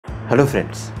Hello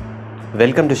friends,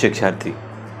 welcome to Shiksharthi.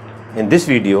 In this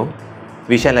video,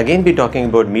 we shall again be talking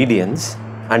about medians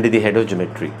under the head of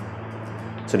geometry.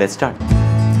 So let's start.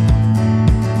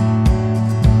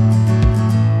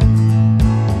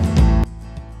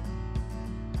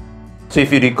 So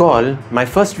if you recall, my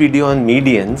first video on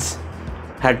medians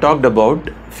had talked about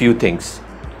few things.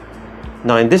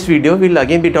 Now in this video, we'll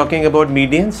again be talking about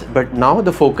medians, but now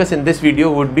the focus in this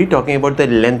video would be talking about the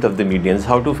length of the medians,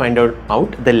 how to find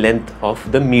out the length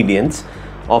of the medians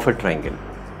of a triangle.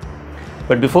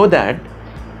 But before that,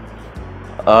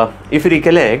 if you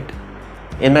recollect,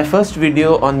 in my first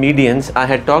video on medians, I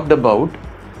had talked about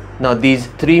now these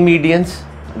three medians.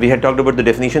 We had talked about the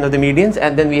definition of the medians,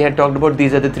 and then we had talked about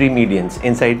these are the three medians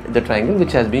inside the triangle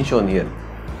which has been shown here.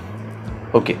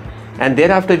 Okay, and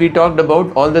thereafter we talked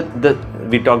about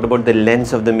we talked about the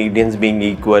lengths of the medians being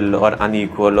equal or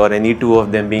unequal, or any two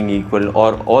of them being equal,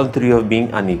 or all three of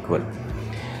being unequal.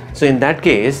 So in that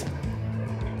case,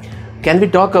 can we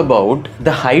talk about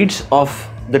the heights of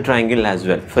the triangle as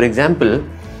well? For example,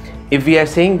 if we are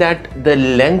saying that the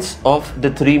lengths of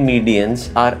the three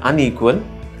medians are unequal,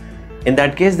 in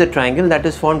that case the triangle that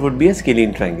is formed would be a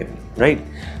scalene triangle, right?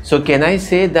 So can I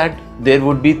say that there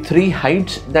would be three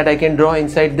heights that I can draw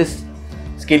inside this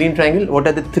scalene triangle? What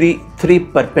are the three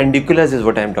perpendiculars is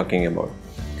what I am talking about.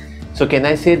 So can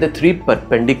I say the three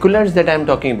perpendiculars that I am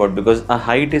talking about, because a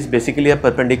height is basically a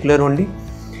perpendicular only.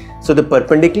 So the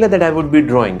perpendicular that I would be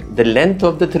drawing, the length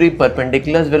of the three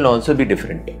perpendiculars will also be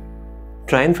different.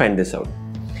 Try and find this out.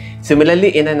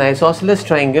 Similarly, in an isosceles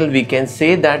triangle, we can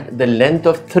say that the length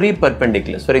of three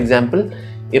perpendiculars. For example,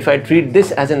 if I treat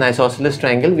this as an isosceles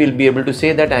triangle, we'll be able to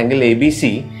say that angle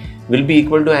ABC will be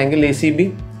equal to angle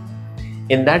ACB.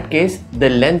 In that case, the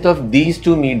length of these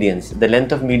two medians, the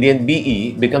length of median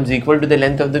BE becomes equal to the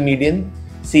length of the median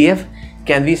CF.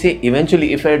 Can we say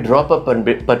eventually if I drop a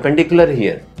perpendicular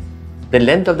here, the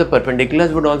length of the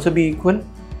perpendiculars would also be equal,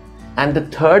 and the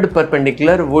third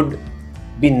perpendicular would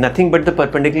be nothing but the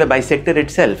perpendicular bisector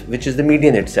itself, which is the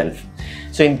median itself.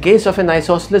 So in case of an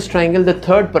isosceles triangle, the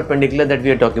third perpendicular that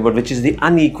we are talking about, which is the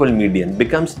unequal median,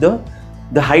 becomes the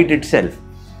height itself.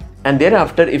 And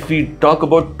thereafter, if we talk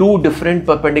about two different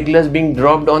perpendiculars being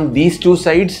dropped on these two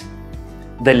sides,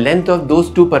 the length of those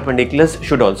two perpendiculars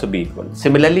should also be equal.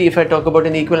 Similarly, if I talk about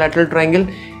an equilateral triangle,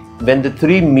 when the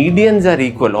three medians are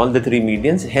equal, all the three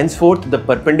medians, henceforth the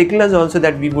perpendiculars also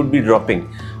that we would be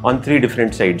dropping on three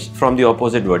different sides from the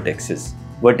opposite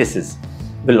vertices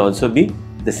will also be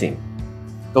the same.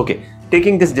 Okay,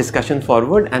 taking this discussion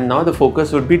forward, and now the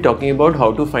focus would be talking about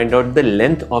how to find out the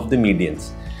length of the medians.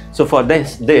 So for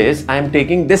this I am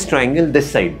taking this triangle this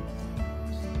side.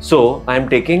 So I am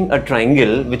taking a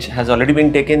triangle which has already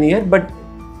been taken here, but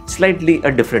slightly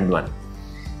a different one.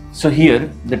 So here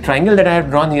the triangle that I have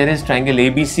drawn here is triangle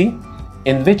ABC,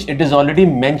 in which it is already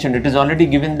mentioned, it is already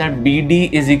given that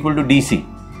BD is equal to DC.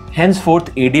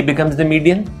 Henceforth AD becomes the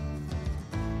median.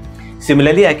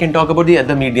 Similarly, I can talk about the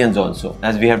other medians also,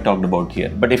 as we have talked about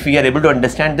here. But if we are able to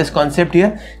understand this concept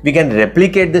here, we can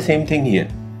replicate the same thing here.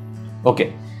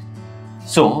 Okay.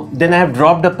 So then I have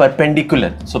dropped a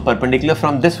perpendicular. So perpendicular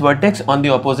from this vertex on the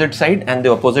opposite side, and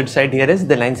the opposite side here is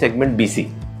the line segment BC.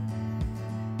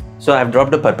 So I have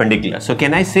dropped a perpendicular. So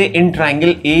can I say in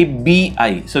triangle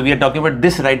ABI? So we are talking about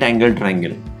this right angle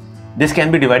triangle. This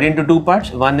can be divided into two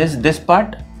parts. One is this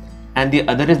part and the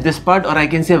other is this part, or I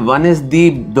can say one is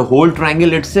the whole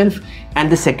triangle itself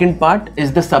and the second part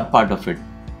is the sub part of it.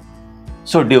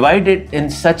 So divide it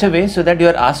in such a way so that you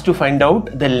are asked to find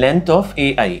out the length of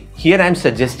AI. Here I am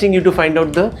suggesting you to find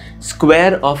out the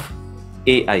square of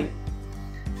AI.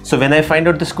 So when I find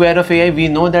out the square of AI, we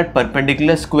know that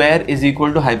perpendicular square is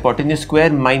equal to hypotenuse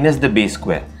square minus the base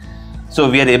square. So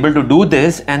we are able to do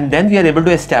this, and then we are able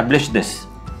to establish this.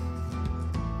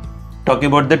 Talking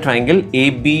about the triangle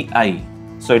ABI.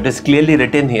 So it is clearly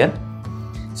written here.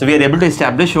 So we are able to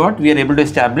establish what? We are able to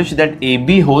establish that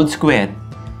AB whole square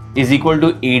is equal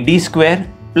to AD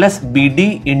square plus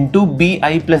BD into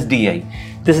BI plus DI.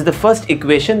 This is the first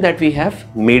equation that we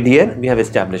have made here. We have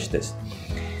established this.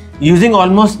 Using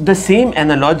almost the same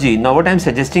analogy, now what I am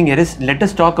suggesting here is, let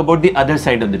us talk about the other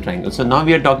side of the triangle. So now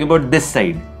we are talking about this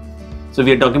side. So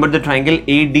we are talking about the triangle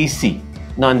ADC.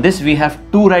 Now in this we have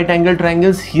two right angle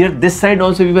triangles. Here this side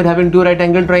also we were having two right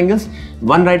angle triangles.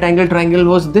 One right angle triangle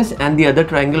was this, and the other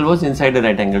triangle was inside a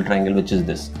right angle triangle, which is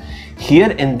this.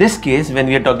 Here in this case, when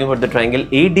we are talking about the triangle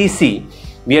ADC,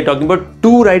 we are talking about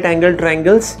two right angle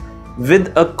triangles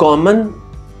with a common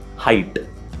height,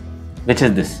 which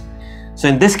is this. So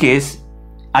in this case,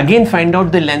 again find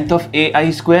out the length of AI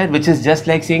square, which is just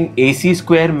like saying AC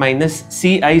square minus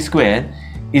CI square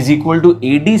is equal to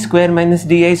AD square minus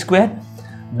DI square.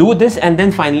 Do this and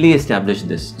then finally establish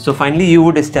this. So finally you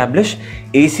would establish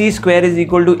AC square is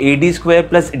equal to AD square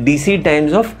plus DC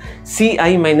times of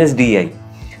CI minus DI.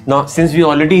 Now since we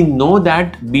already know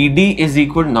that BD is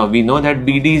equal, now we know that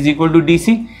BD is equal to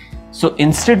DC. So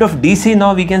instead of DC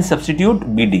now we can substitute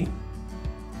BD.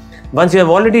 Once you have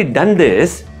already done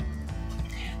this,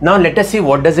 now let us see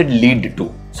what does it lead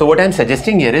to. So what I am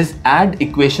suggesting here is add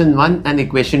equation 1 and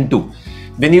equation 2.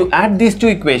 When you add these two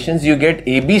equations, you get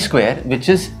AB square, which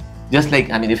is just like,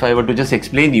 if I were to just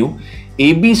explain you,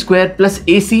 AB square plus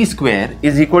AC square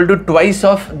is equal to twice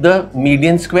of the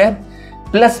median square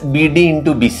plus BD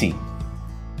into BC.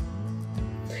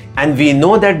 And we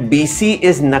know that BC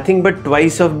is nothing but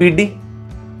twice of BD.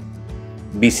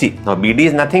 BC. Now BD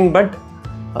is nothing but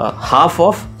half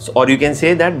of, or you can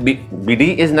say that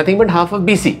BD is nothing but half of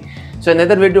BC. So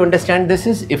another way to understand this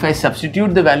is, if I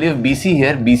substitute the value of BC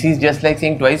here, BC is just like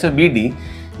saying twice of BD,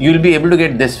 you will be able to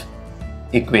get this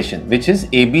equation, which is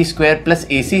AB square plus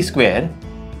AC square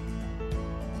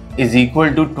is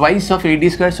equal to twice of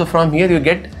AD square. So from here you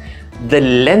get the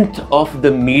length of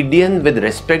the median with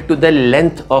respect to the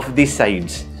length of the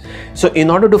sides. So in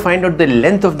order to find out the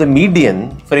length of the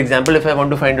median, for example, if I want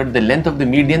to find out the length of the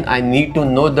median, I need to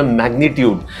know the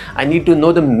magnitude. I need to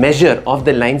know the measure of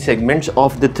the line segments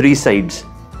of the three sides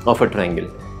of a triangle.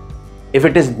 If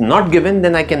it is not given,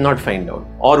 then I cannot find out.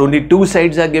 Or only two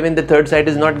sides are given, the third side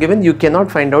is not given, you cannot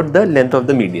find out the length of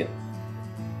the median.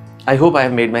 I hope I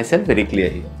have made myself very clear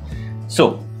here.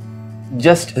 So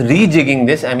just rejigging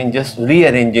this, just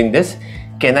rearranging this,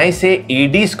 can I say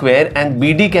AD square and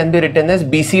BD can be written as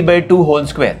BC by 2 whole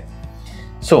square.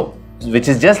 So, which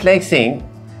is just like saying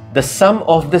the sum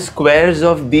of the squares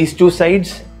of these two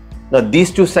sides. Now, these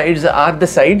two sides are the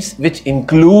sides which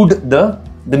include the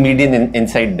median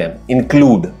inside them,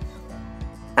 include.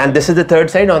 And this is the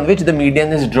third side on which the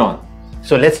median is drawn.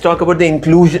 So, let's talk about the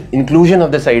inclusion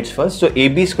of the sides first. So,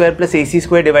 AB square plus AC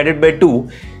square divided by 2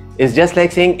 is just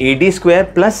like saying AD square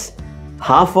plus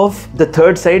half of the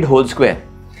third side whole square.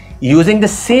 Using the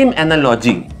same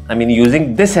analogy,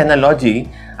 using this analogy,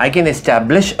 I can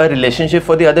establish a relationship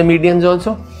for the other medians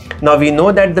also. Now we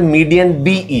know that the median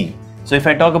BE. So if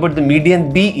I talk about the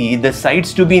median BE, the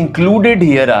sides to be included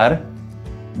here are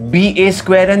BA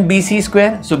square and BC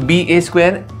square. So BA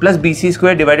square plus BC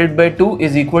square divided by 2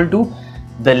 is equal to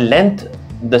the length,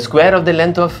 the square of the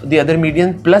length of the other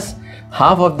median plus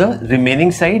half of the remaining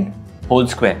side whole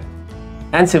square.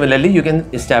 And similarly, you can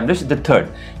establish the third.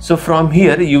 So from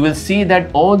here, you will see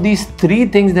that all these three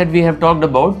things that we have talked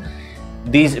about,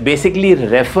 these basically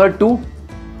refer to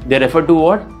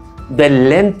what? The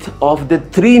length of the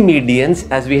three medians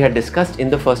as we had discussed in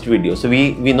the first video. So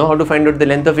we know how to find out the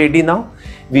length of AD now.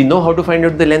 We know how to find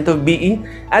out the length of BE.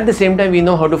 At the same time, we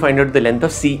know how to find out the length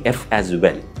of CF as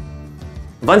well.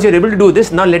 Once you're able to do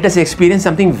this, now let us experience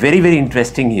something very, very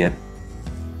interesting here.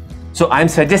 So I'm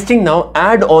suggesting now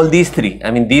add all these three.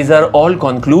 These are all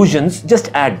conclusions,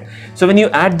 just add. So when you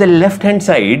add the left hand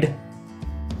side,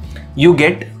 you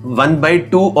get 1 by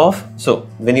 2 of, so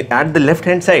when you add the left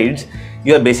hand sides,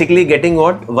 you are basically getting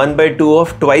what? 1 by 2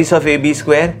 of twice of AB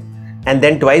square and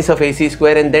then twice of AC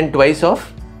square and then twice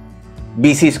of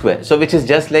BC square. So which is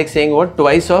just like saying what?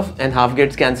 Twice of and half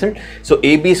gets cancelled. So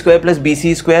AB square plus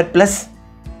BC square plus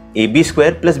AB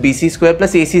square plus BC square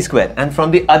plus AC square, and from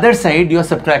the other side you are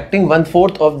subtracting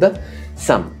 1/4 of the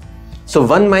sum. So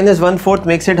 1 minus 1/4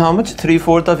 makes it how much?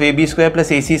 3/4 of AB square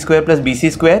plus AC square plus BC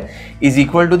square is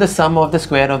equal to the sum of the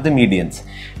square of the medians.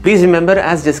 Please remember,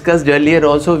 as discussed earlier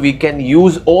also, we can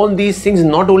use all these things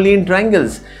not only in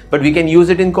triangles, but we can use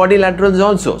it in quadrilaterals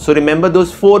also. So remember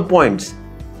those 4 points.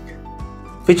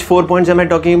 Which 4 points am I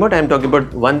talking about? I am talking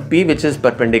about one P which is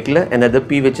perpendicular, another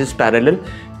P which is parallel,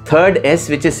 third S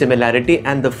which is similarity,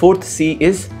 and the fourth C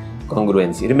is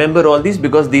congruency. Remember all these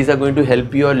because these are going to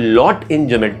help you a lot in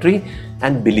geometry,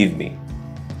 and believe me.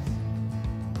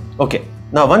 Okay,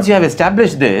 now once you have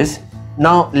established this,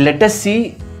 now let us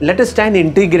try and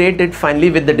integrate it finally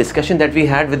with the discussion that we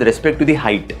had with respect to the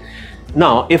height.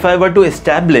 Now if I were to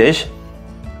establish,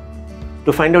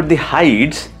 to find out the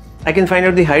heights, I can find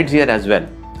out the heights here as well.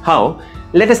 How?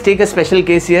 Let us take a special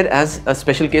case here as a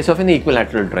special case of an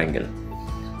equilateral triangle.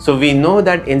 So we know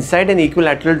that inside an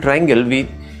equilateral triangle,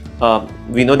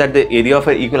 we know that the area of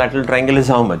an equilateral triangle is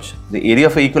how much? The area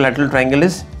of an equilateral triangle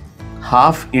is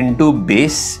half into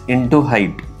base into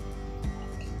height.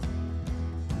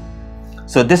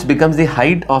 So this becomes the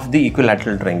height of the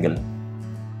equilateral triangle.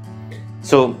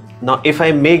 So now if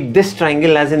I make this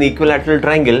triangle as an equilateral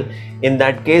triangle, in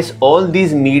that case all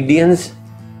these medians,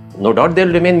 no doubt they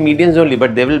will remain medians only,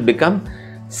 but they will become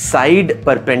side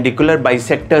perpendicular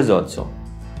bisectors also.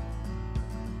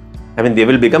 I mean, they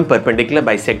will become perpendicular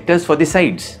bisectors for the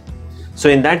sides. So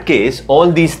in that case,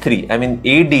 all these three, I mean,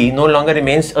 AD no longer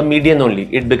remains a median only,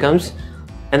 it becomes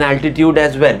an altitude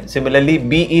as well. Similarly,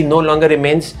 BE no longer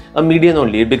remains a median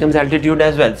only, it becomes altitude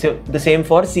as well. So the same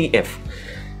for CF.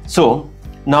 So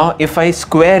now if I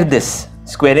square this,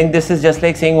 squaring this is just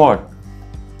like saying what?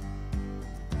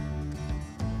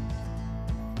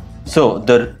 So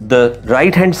the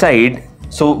right hand side,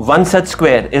 so one such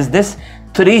square is this,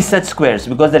 three such squares,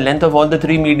 because the length of all the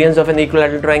three medians of an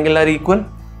equilateral triangle are equal.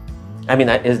 I mean,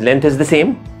 his length is the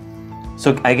same.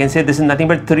 So I can say this is nothing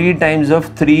but 3 times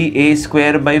of 3a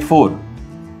square by 4.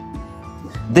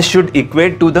 This should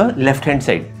equate to the left hand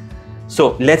side.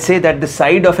 So let's say that the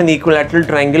side of an equilateral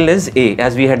triangle is a,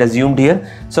 as we had assumed here.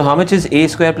 So how much is a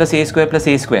square plus a square plus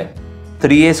a square?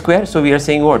 3a square. So we are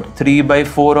saying what? 3 by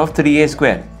 4 of 3a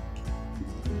square.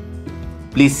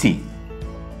 Please see.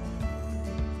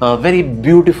 A very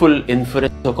beautiful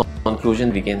inference or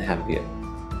conclusion we can have here.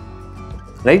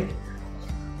 Right?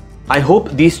 I hope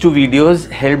these two videos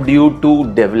helped you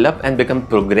to develop and become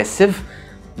progressive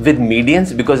with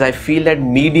medians, because I feel that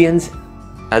medians,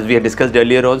 as we had discussed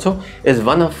earlier also, is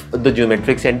one of the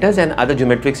geometric centers, and other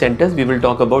geometric centers we will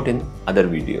talk about in other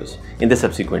videos, in the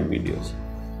subsequent videos.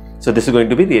 So this is going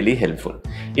to be really helpful.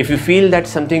 If you feel that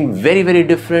something very, very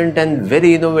different and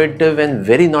very innovative and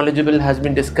very knowledgeable has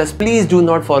been discussed, please do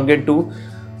not forget to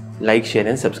like, share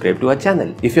and subscribe to our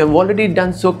channel. If you have already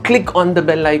done so, click on the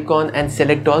bell icon and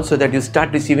select all, so that you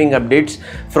start receiving updates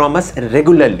from us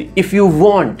regularly. If you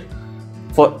want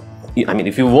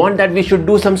if you want that we should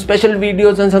do some special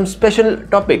videos on some special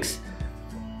topics,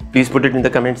 please put it in the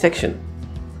comment section.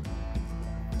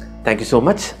 Thank you so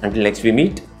much. Until next we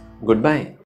meet, goodbye.